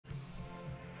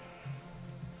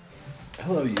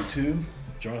Hello YouTube,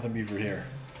 Jonathan Beaver here,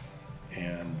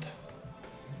 and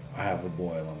I have a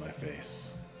boil on my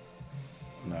face.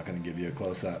 I'm not going to give you a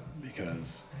close-up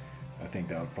because I think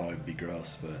that would probably be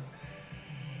gross, but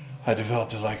I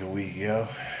developed it like a week ago.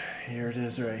 Here it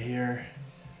is right here.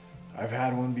 I've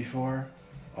had one before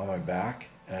on my back,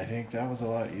 and I think that was a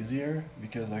lot easier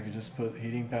because I could just put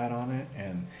heating pad on it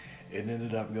and it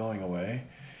ended up going away,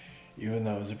 even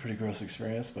though it was a pretty gross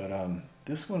experience. But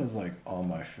this one is like on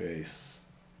my face,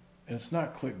 and it's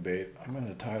not clickbait. I'm going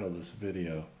to title this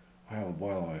video "I have a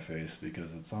boil on my face"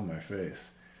 because it's on my face.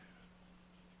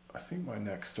 I think my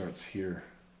neck starts here.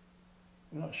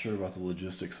 I'm not sure about the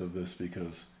logistics of this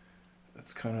because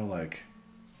it's kind of like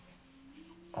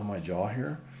on my jaw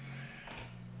here.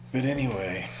 But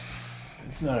anyway,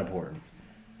 it's not important.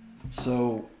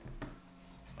 So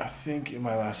I think in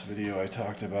my last video I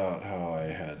talked about how I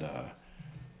had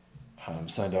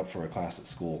signed up for a class at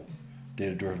school,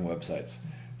 data-driven websites.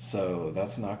 So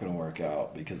that's not going to work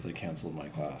out because they canceled my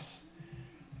class.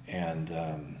 And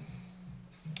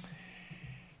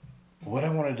what I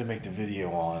wanted to make the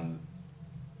video on,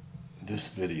 this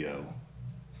video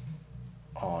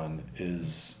on,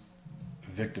 is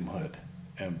victimhood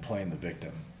and playing the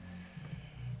victim.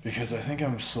 Because I think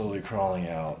I'm slowly crawling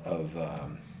out of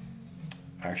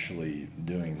actually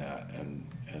doing that and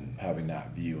having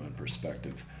that view and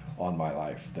perspective on my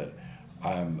life, that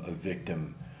I'm a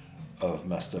victim of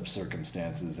messed up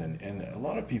circumstances, and a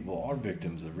lot of people are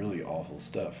victims of really awful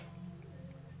stuff.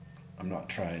 I'm not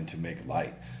trying to make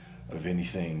light of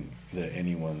anything that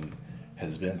anyone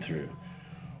has been through.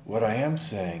 What I am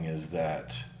saying is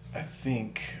that I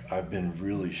think I've been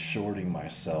really shorting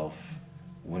myself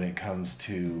when it comes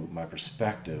to my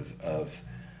perspective of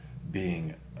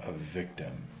being a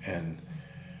victim. And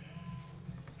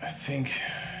I think,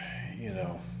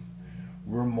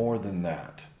 we're more than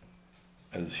that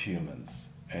as humans,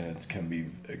 and it can be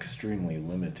extremely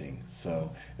limiting.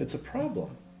 So it's a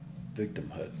problem,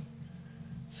 victimhood.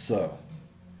 So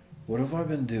what have I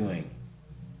been doing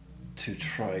to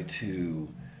try to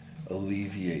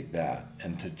alleviate that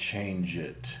and to change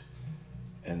it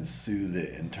and soothe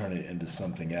it and turn it into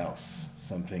something else,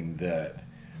 something that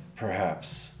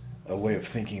perhaps, a way of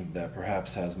thinking that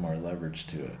perhaps has more leverage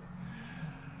to it?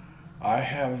 I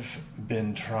have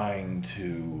been trying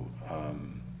to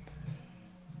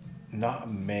not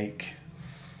make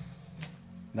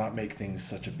things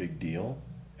such a big deal.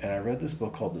 And I read this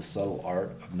book called The Subtle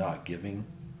Art of Not Giving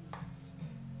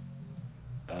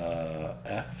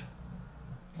F.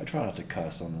 I try not to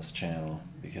cuss on this channel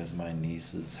because my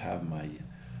nieces have my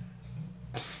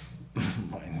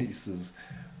nieces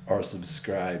are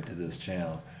subscribed to this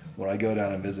channel. When I go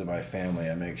down and visit my family,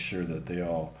 I make sure that they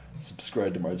all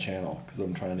subscribe to my channel because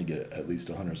I'm trying to get at least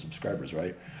 100 subscribers,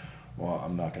 right? Well,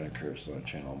 I'm not going to curse on a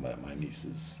channel that my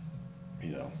nieces,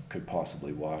 could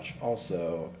possibly watch.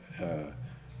 Also,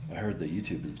 I heard that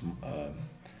YouTube is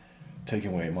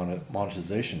taking away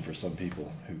monetization for some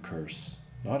people who curse.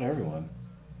 Not everyone.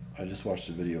 I just watched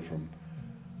a video from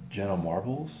Jenna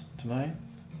Marbles tonight.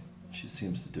 She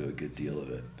seems to do a good deal of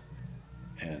it.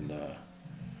 And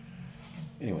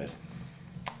anyways,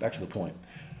 back to the point.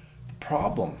 The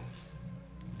problem,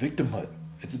 victimhood,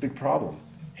 it's a big problem.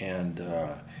 And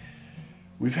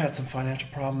we've had some financial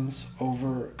problems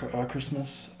over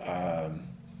Christmas.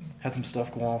 Had some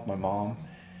stuff going on with my mom.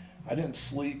 I didn't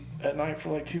sleep at night for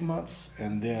like 2 months.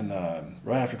 And then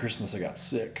right after Christmas, I got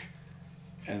sick.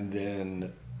 And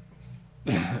then,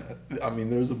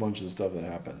 there's a bunch of stuff that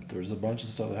happened.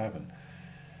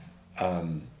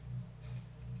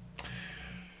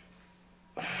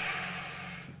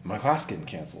 My class getting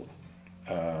canceled.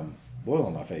 Boil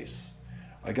on my face.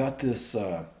 I got this,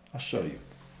 I'll show you.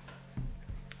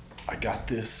 I got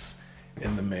this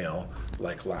in the mail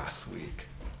like last week.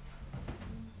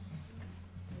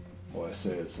 Well, I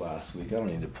say it's last week. I don't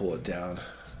need to pull it down.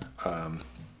 I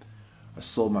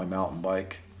sold my mountain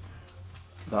bike.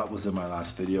 That was in my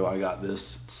last video. I got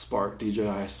this Spark,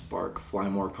 DJI Spark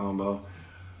Flymore combo.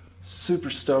 Super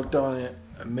stoked on it.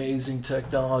 Amazing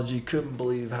technology. Couldn't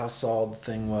believe how solid the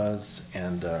thing was.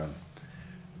 And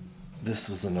this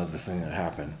was another thing that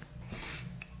happened.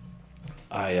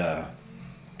 I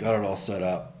got it all set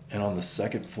up, and on the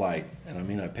second flight, and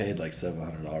I paid like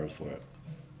 $700 for it.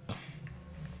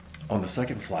 On the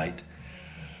second flight,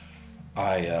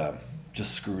 I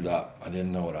just screwed up. I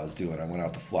didn't know what I was doing. I went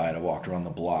out to fly it. I walked around the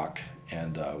block,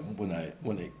 and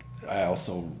I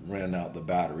also ran out the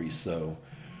battery. So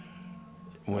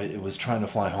when it was trying to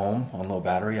fly home on low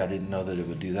battery, I didn't know that it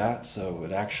would do that. So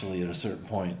it actually, at a certain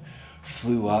point,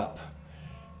 flew up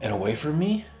and away from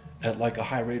me at like a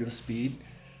high rate of speed.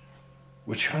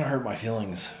 which kind of hurt my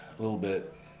feelings a little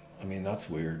bit. I mean, that's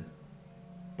weird,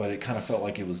 but it kind of felt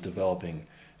like it was developing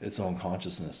its own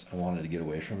consciousness and wanted to get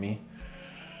away from me.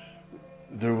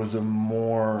 There was a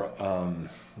more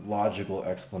logical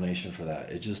explanation for that.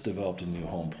 It just developed a new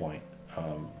home point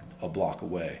a block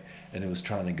away, and it was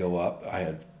trying to go up. I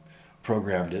had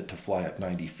programmed it to fly up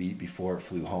 90 feet before it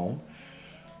flew home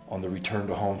on the return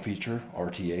to home feature,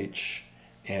 RTH,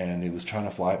 and it was trying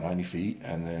to fly at 90 feet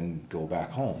and then go back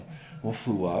home. Well,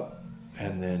 flew up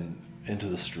and then into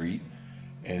the street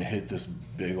and hit this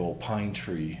big old pine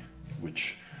tree,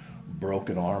 which broke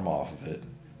an arm off of it,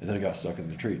 and then it got stuck in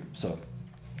the tree. So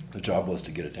the job was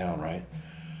to get it down, right?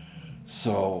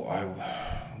 So I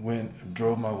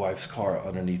drove my wife's car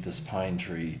underneath this pine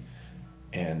tree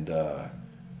and had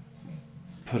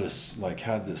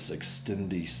this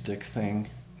extendy stick thing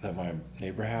that my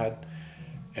neighbor had,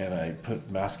 and I put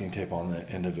masking tape on the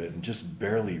end of it and just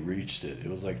barely reached it. It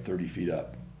was like 30 feet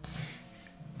up.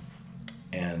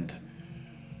 And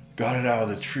got it out of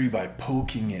the tree by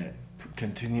poking it,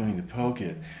 continuing to poke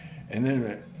it. And then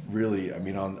it really, I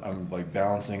mean, I'm like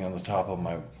balancing on the top of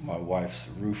my wife's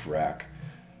roof rack,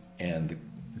 and the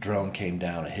drone came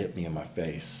down and hit me in my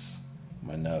face,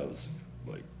 my nose,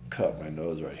 like cut my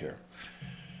nose right here.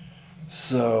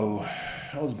 So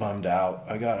I was bummed out.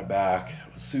 I got it back.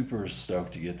 I was super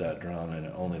stoked to get that drone, and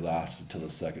it only lasted till the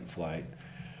second flight.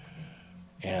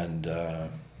 And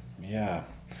yeah,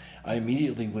 I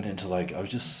immediately went into I was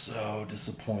just so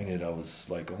disappointed. I was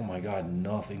like, oh my God,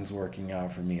 nothing's working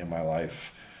out for me in my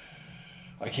life.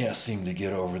 I can't seem to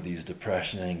get over these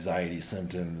depression and anxiety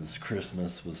symptoms.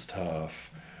 Christmas was tough.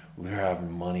 We were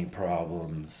having money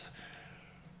problems.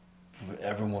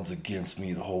 Everyone's against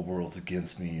me. The whole world's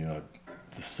against me. You know,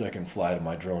 the second flight of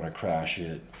my drone, I crash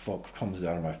it. Fuck comes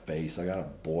down in my face. I got a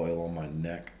boil on my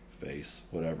neck, face,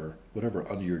 whatever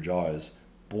under your jaw is,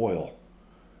 boil.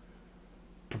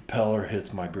 Propeller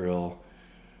hits my grill.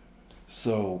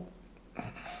 So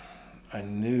I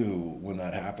knew when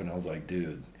that happened, I was like,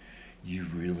 dude, you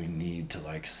really need to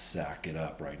sack it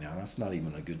up right now. That's not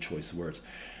even a good choice of words.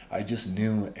 I just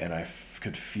knew, and I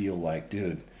could feel like,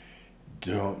 dude,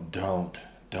 don't go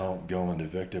into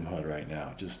victimhood right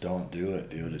now. Just don't do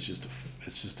it, dude. It's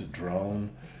just a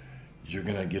drone. You're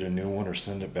gonna get a new one or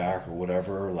send it back or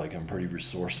whatever. I'm pretty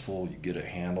resourceful. You get it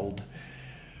handled,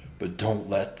 but don't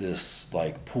let this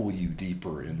pull you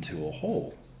deeper into a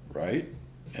hole, right?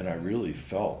 And I really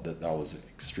felt that was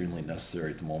extremely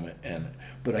necessary at the moment.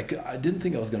 But I didn't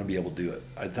think I was gonna be able to do it.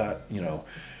 I thought,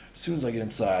 as soon as I get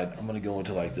inside, I'm gonna go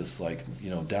into this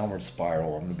downward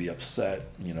spiral. I'm gonna be upset.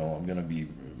 I'm gonna be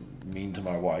mean to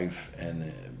my wife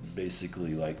and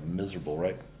basically miserable,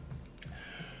 right?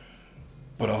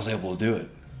 But I was able to do it,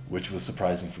 which was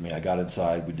surprising for me. I got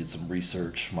inside, we did some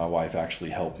research. My wife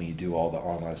actually helped me do all the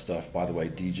online stuff. By the way,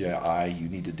 DJI, you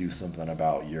need to do something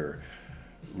about your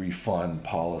refund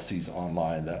policies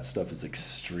online. That stuff is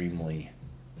extremely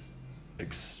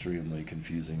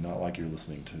confusing. Not like you're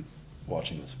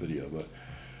watching this video, but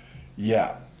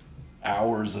yeah,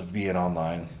 hours of being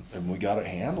online, and we got it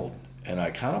handled. And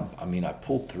I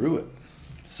pulled through it.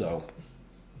 So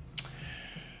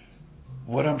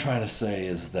what I'm trying to say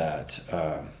is that,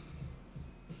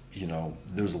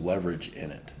 there's leverage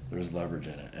in it. There's leverage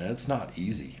in it. And it's not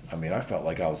easy. I mean, I felt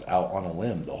like I was out on a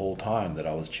limb the whole time that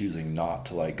I was choosing not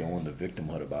to go into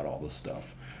victimhood about all this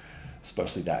stuff,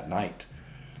 especially that night.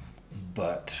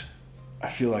 But I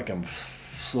feel like I'm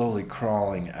slowly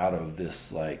crawling out of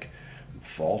this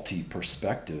faulty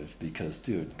perspective because,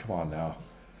 dude, come on now.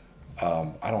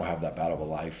 I don't have that bad of a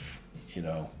life.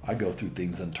 I go through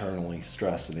things internally,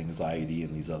 stress and anxiety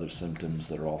and these other symptoms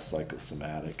that are all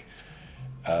psychosomatic.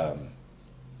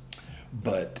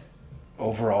 But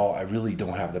overall, I really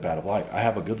don't have that bad of a life. I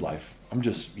have a good life. I'm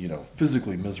just,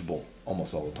 physically miserable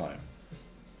almost all the time.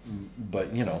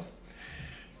 But,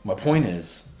 my point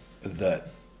is that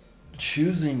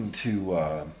choosing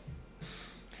to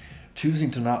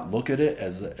not look at it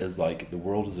as the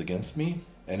world is against me.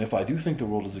 And if I do think the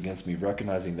world is against me,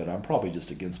 recognizing that I'm probably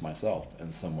just against myself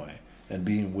in some way, and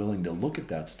being willing to look at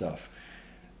that stuff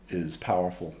is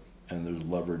powerful, and there's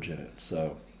leverage in it.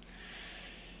 So,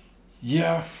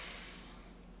 yeah,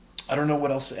 I don't know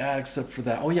what else to add except for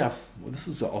that. Oh, yeah, well, this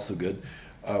is also good.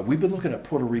 We've been looking at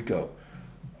Puerto Rico,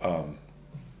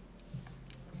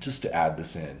 just to add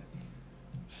this in.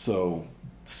 So,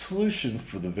 solution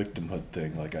for the victimhood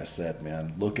thing, like I said,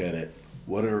 man, look at it.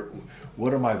 What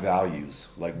are my values?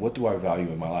 What do I value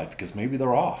in my life? Because maybe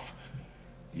they're off.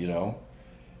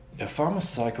 If I'm a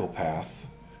psychopath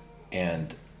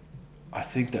and I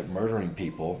think that murdering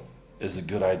people is a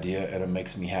good idea and it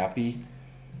makes me happy,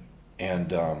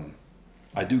 and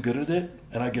I do good at it,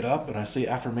 and I get up and I say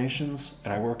affirmations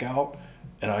and I work out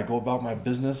and I go about my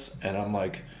business, and I'm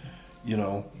like, you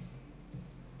know,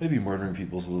 maybe murdering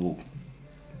people's a little,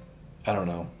 I don't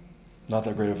know, not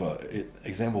that great of a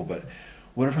example, but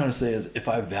what I'm trying to say is if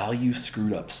I value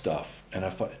screwed up stuff, and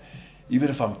even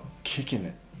if I'm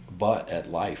kicking butt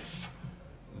at life,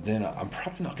 then I'm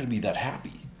probably not going to be that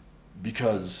happy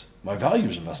because my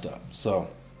values are messed up. So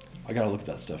I got to look at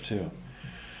that stuff too.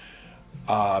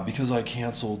 Because they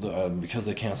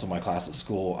canceled my class at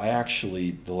school, I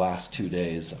actually, the last 2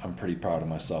 days, I'm pretty proud of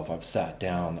myself. I've sat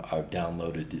down, I've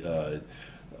downloaded a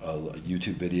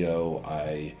YouTube video,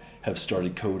 I have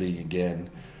started coding again.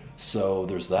 So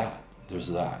there's that.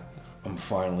 I'm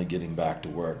finally getting back to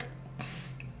work.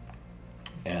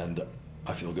 And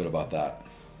I feel good about that.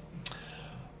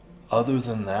 Other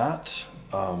than that,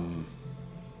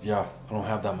 yeah, I don't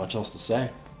have that much else to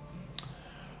say.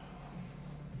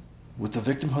 With the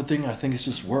victimhood thing, I think it's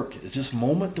just work. It's just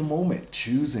moment to moment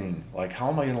choosing, like, how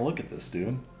am I going to look at this,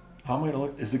 dude? How am I going to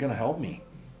look? Is it going to help me?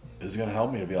 Is it going to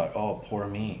help me to be like, oh, poor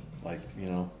me? Like, you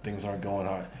know, things aren't going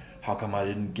on. How come I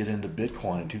didn't get into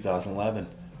Bitcoin in 2011?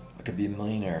 I could be a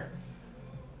millionaire.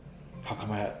 How come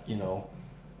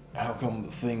how come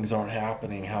things aren't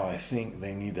happening how I think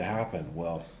they need to happen?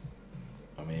 Well,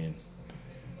 I mean,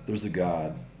 there's a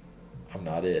God. I'm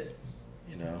not it,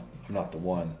 you know? I'm not the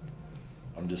one.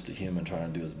 I'm just a human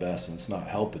trying to do his best, and it's not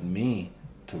helping me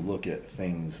to look at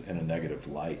things in a negative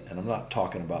light. And I'm not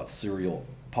talking about serial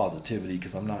positivity,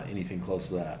 because I'm not anything close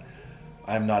to that.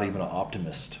 I'm not even an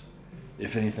optimist.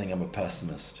 If anything, I'm a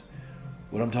pessimist.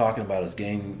 What I'm talking about is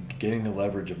getting the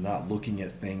leverage of not looking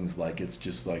at things like it's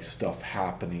just like stuff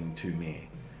happening to me.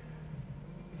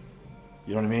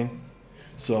 You know what I mean?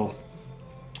 So,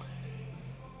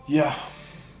 yeah,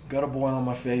 got a boil on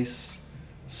my face,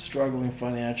 struggling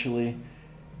financially.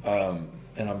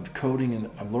 And I'm coding, and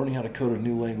I'm learning how to code a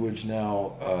new language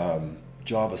now,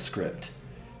 JavaScript,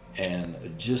 and I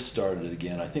just started it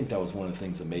again. I think that was one of the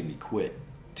things that made me quit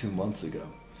 2 months ago.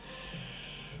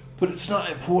 But it's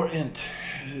not important.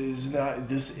 It's not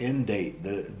this end date,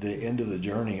 the end of the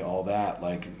journey, all that,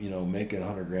 like, you know, making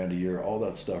 $100,000 a year, all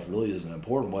that stuff really isn't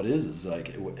important. What is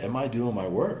like, am I doing my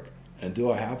work? And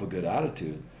do I have a good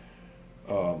attitude?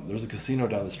 There's a casino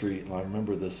down the street, and I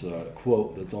remember this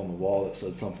quote that's on the wall that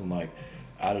said something like,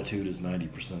 attitude is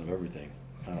 90% of everything.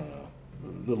 I don't know,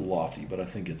 a little lofty, but I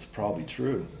think it's probably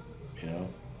true, you know?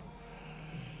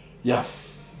 Yeah,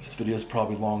 this video is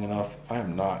probably long enough. I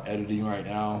am not editing right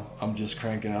now. I'm just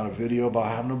cranking out a video about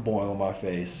having a boil on my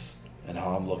face and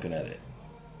how I'm looking at it,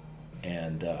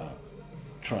 and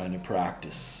trying to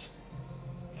practice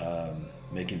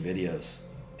making videos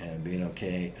and being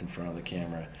okay in front of the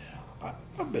camera.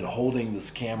 I've been holding this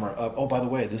camera up. Oh, by the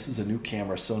way, this is a new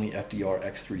camera, Sony FDR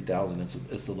X3000.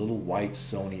 It's the little white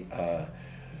Sony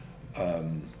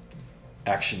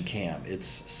action cam.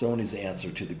 It's Sony's answer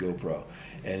to the GoPro,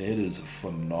 and it is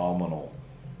phenomenal.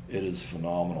 It is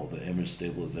phenomenal. The image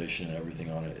stabilization and everything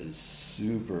on it is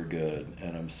super good,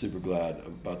 and I'm super glad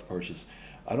about the purchase.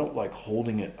 I don't like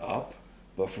holding it up,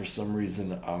 but for some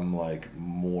reason I'm like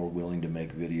more willing to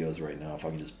make videos right now if I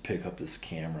can just pick up this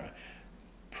camera,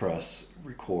 press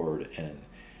record, and,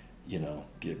 you know,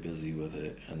 get busy with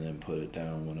it, and then put it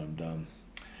down when I'm done.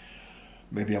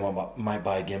 Maybe I might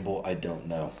buy a gimbal, I don't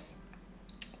know.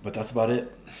 But that's about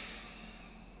it.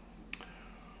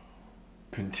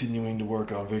 Continuing to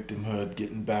work on victimhood,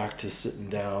 getting back to sitting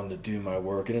down to do my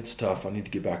work, and it's tough. I need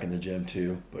to get back in the gym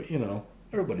too, but, you know,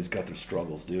 everybody's got their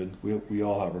struggles, dude. We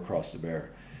all have our cross to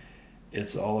bear.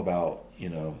 It's all about, you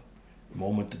know,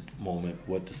 moment to moment,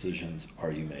 what decisions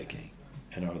are you making?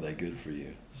 And are they good for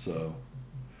you? So,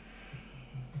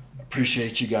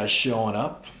 appreciate you guys showing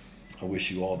up. I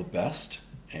wish you all the best.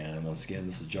 And once again,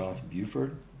 this is Jonathan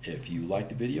Buford. If you like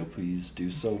the video, please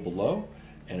do so below.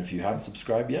 And if you haven't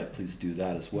subscribed yet, please do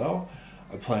that as well.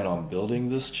 I plan on building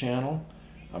this channel.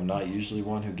 I'm not usually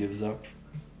one who gives up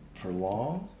for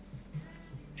long.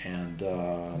 And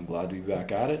I'm glad to be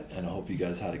back at it. And I hope you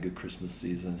guys had a good Christmas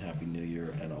season, Happy New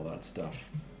Year, and all that stuff.